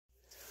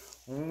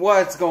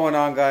What's going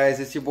on,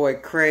 guys? It's your boy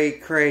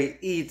Cray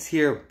Eats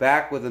here,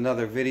 back with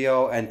another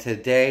video. And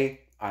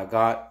today I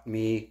got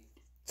me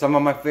some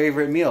of my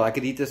favorite meal. I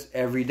could eat this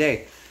every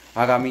day.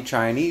 I got me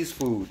Chinese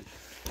food.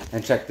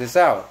 And check this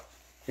out.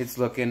 It's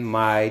looking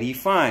mighty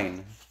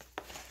fine.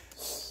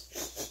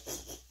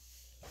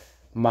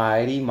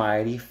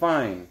 Mighty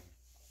fine.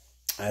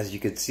 As you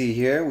can see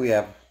here, we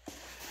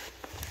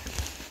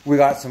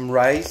got some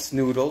rice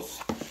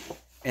noodles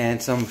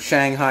and some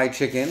Shanghai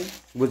chicken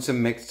with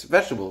some mixed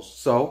vegetables.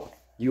 So,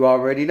 you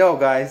already know,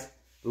 guys.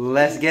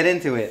 Let's get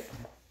into it.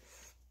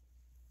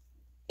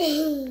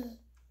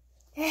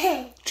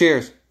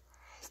 Cheers.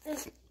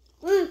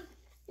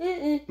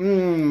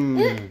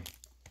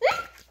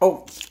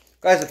 Oh,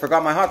 guys, I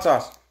forgot my hot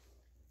sauce.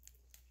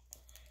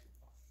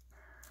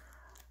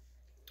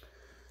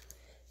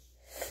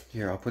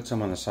 Here, I'll put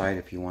some on the side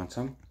if you want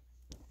some.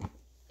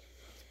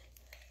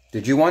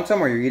 Did you want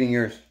some or you're eating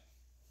yours?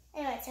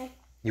 I want some.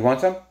 You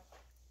want some?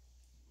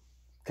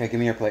 Okay,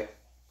 give me your plate.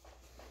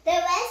 The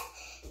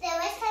rest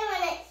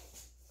I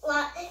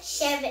want to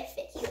share it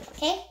with you,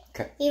 okay?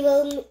 Okay. We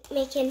will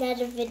make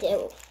another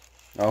video.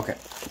 Okay.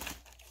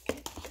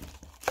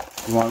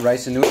 You want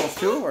rice and noodles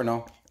too, or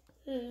no?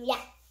 Yeah.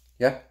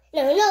 Yeah?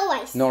 No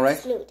rice. No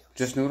rice? Noodles.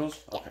 Just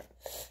noodles? Yeah. Okay.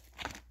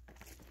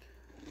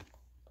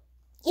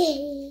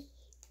 Yay.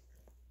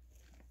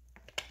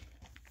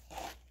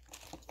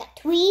 Got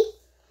 3.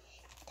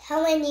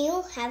 How many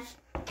you have?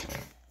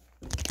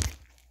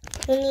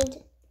 We need...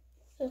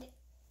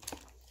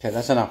 Okay,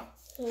 that's enough.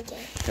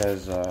 Okay.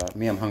 Because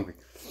me, I'm hungry.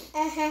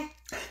 Uh-huh.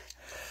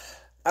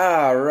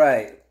 All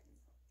right.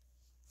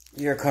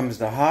 Here comes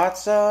the hot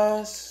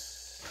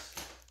sauce.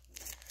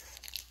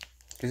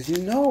 Because you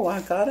know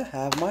I gotta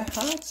have my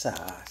hot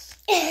sauce.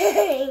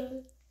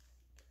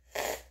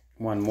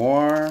 One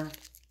more.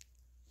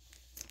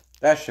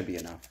 That should be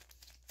enough.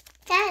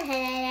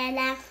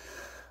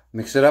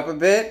 Mix it up a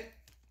bit.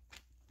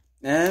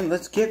 And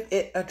let's give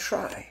it a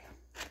try.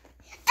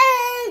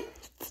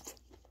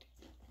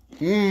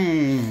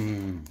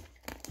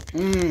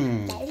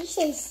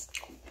 Delicious.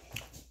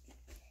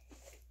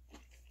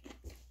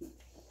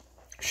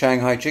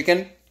 Shanghai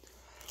chicken.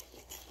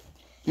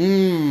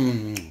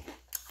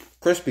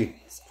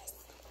 Crispy.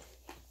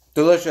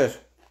 Delicious.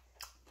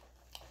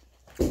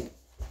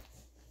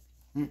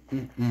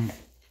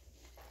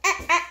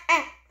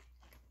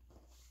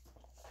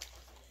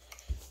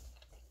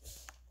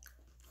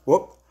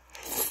 Whoop.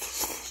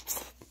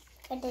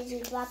 What did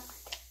you drop?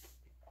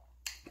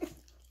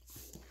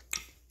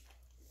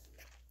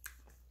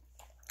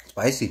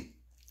 Spicy.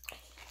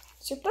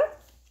 Super?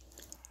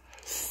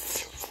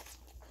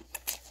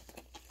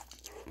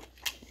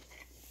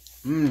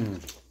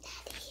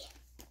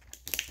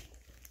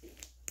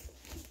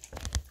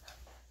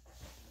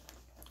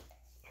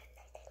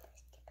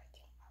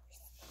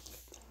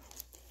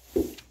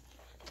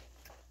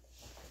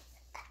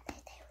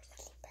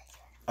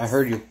 I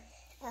heard you.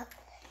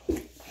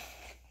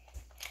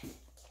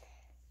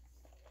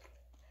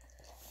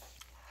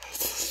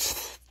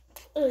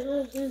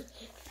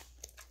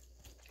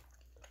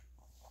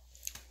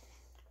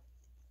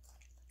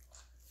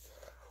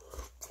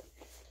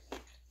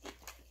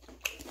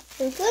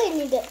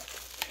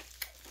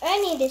 I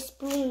need a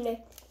spoon.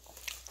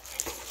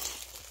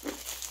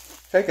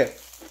 Take it.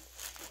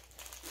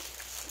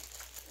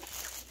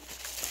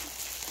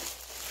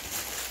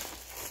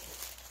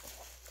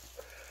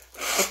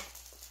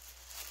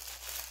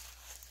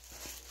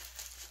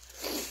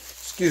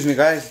 Excuse me,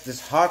 guys.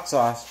 This hot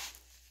sauce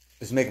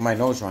is making my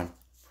nose run.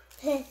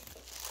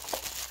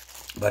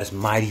 But it's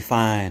mighty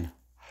fine.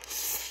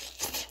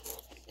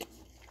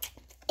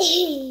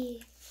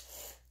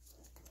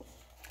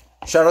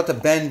 Shout out to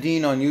Ben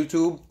Dean on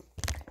YouTube.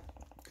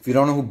 If you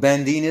don't know who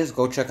Ben Dean is,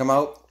 go check him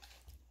out.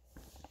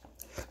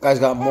 Guy's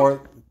got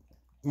more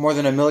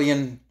than 1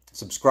 million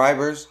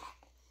subscribers.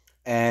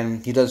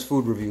 And he does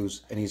food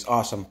reviews. And he's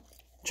awesome.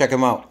 Check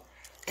him out.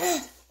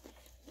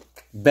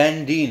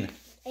 Ben Dean.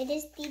 I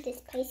just need the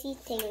spicy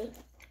thing.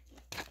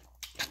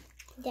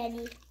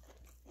 Daddy.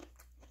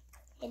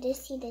 I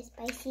just see the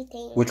spicy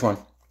thing. Which one?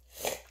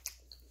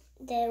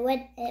 The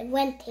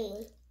one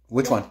thing.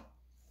 Which one?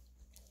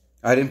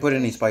 I didn't put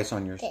any spice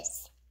on yours.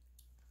 This.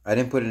 I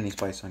didn't put any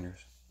spice on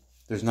yours.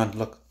 There's none.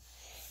 Look.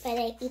 But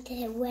I eat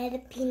a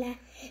red peanut,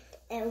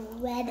 a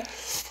red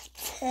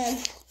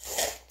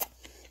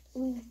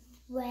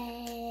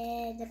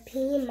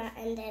peanut,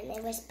 and then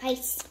it was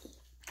spicy.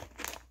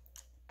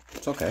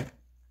 It's okay.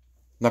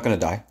 Not gonna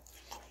die.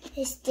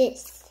 It's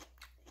this.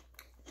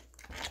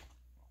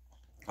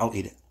 I'll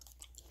eat it.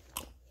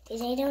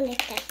 Because I don't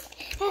like that.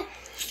 Whew.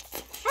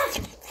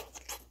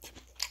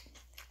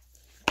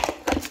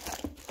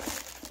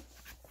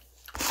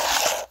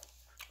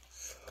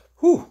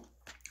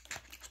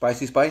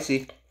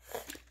 Spicy.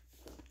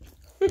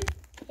 Here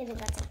we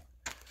got some.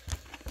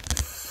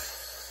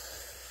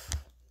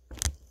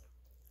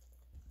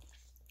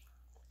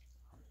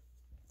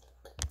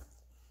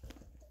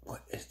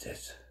 What is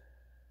this?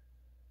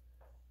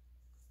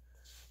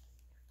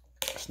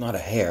 It's not a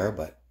hair,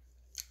 but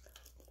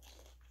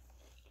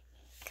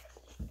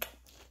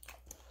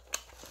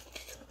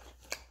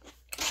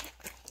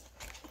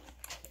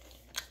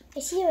I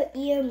see your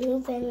ear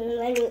moving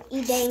when you're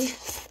eating.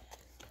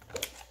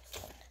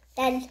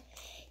 Then,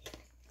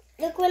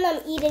 look when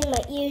I'm eating,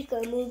 my ears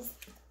gonna move.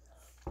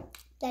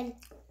 Then.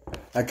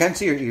 I can't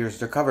see your ears.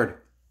 They're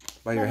covered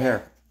by your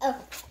hair. Oh.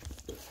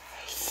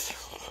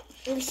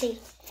 Let me see.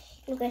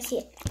 You guys see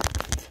it.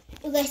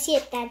 You guys see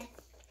it, Dad.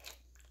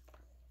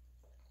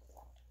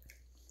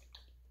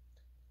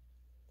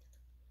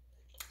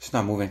 It's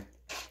not moving.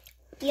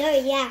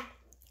 Yeah.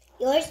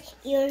 Yours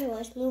ears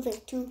was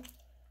moving too.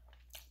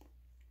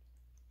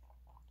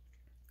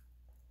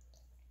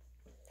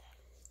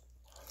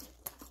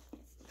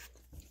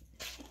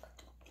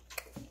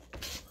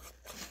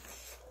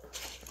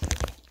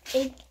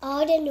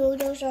 All the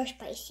noodles are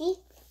spicy.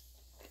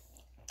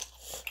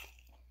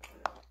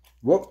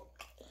 Whoop.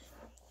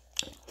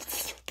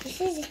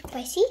 This is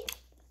spicy.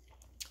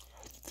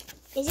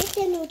 Is it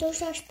the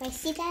noodles are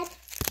spicy, Dad?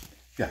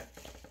 Yeah.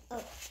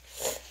 Oh,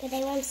 but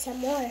I want some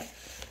more.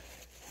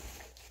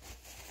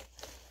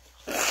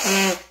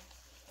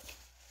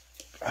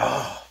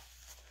 Oh,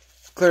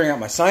 clearing out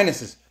my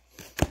sinuses.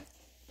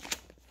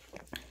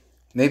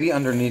 Maybe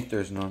underneath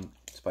there's no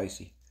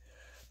spicy.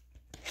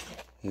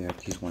 Here,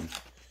 these ones.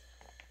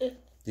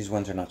 These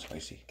ones are not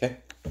spicy, okay?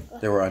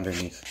 They were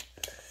underneath.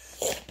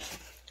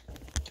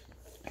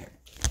 Here.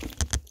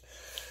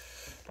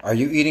 Are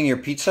you eating your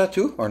pizza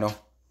too, or no?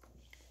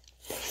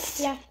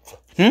 Yeah.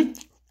 Hmm?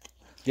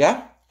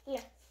 Yeah?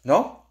 Yeah.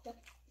 No? No.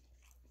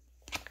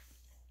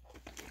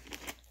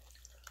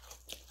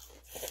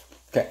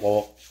 Okay,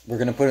 well, we're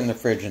going to put it in the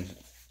fridge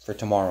for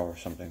tomorrow or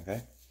something,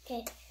 okay?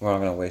 Okay. We're not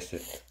going to waste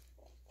it.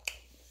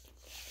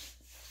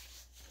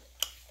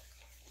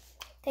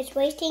 Because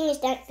wasting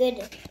is not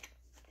good.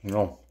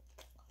 No.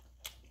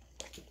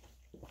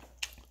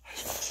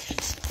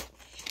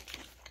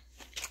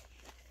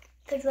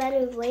 Because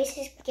when we waste,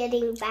 it's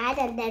getting bad,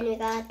 and then we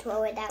gotta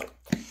throw it out.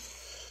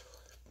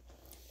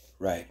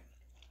 Right.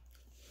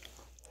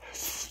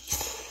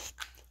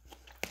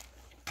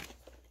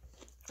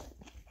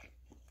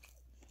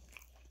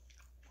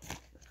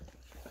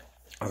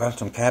 I got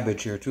some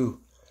cabbage here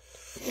too.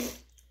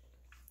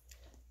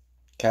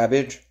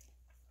 Cabbage.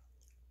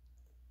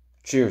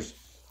 Cheers.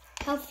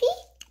 Healthy?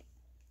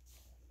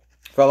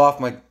 Fell off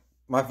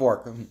my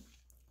fork.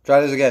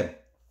 Try this again.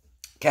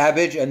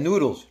 Cabbage and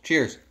noodles.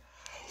 Cheers.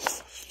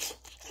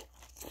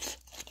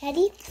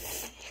 Daddy,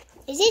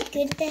 is it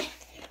good?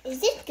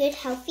 Is it good?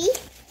 Healthy? Is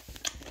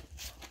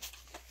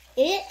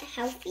it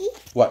healthy?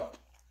 What?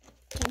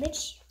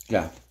 Cabbage?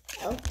 Yeah.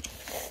 Oh,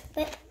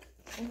 but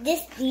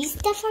these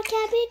stuff are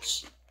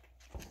cabbage.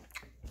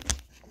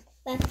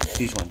 But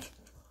These ones.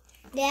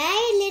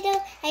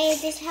 I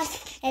just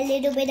have a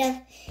little bit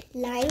of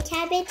lime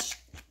cabbage.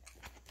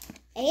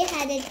 I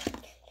had it.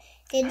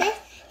 Did I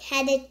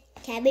had it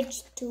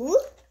cabbage too?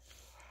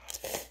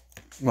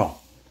 No.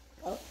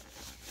 Oh.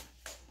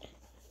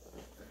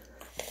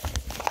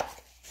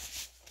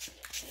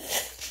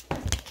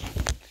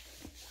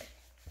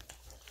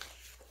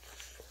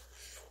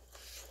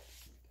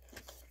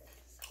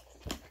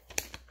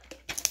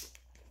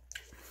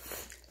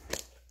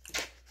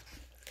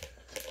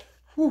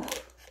 Whew.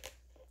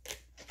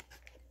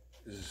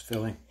 This is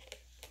filling.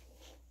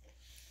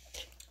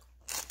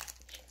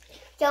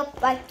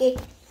 Just like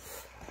it.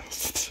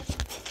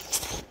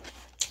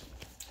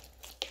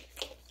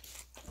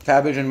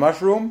 Cabbage and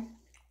mushroom.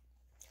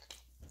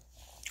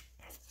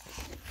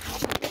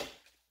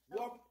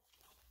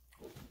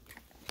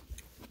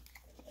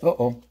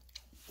 Uh-oh.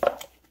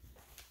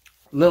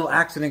 Little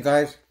accident,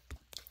 guys.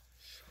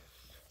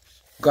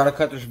 Gotta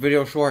cut this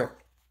video short.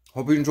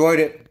 Hope you enjoyed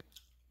it.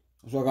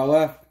 That's all I got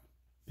left.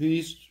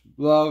 Peace,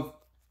 love,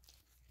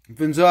 and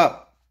fins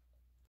up.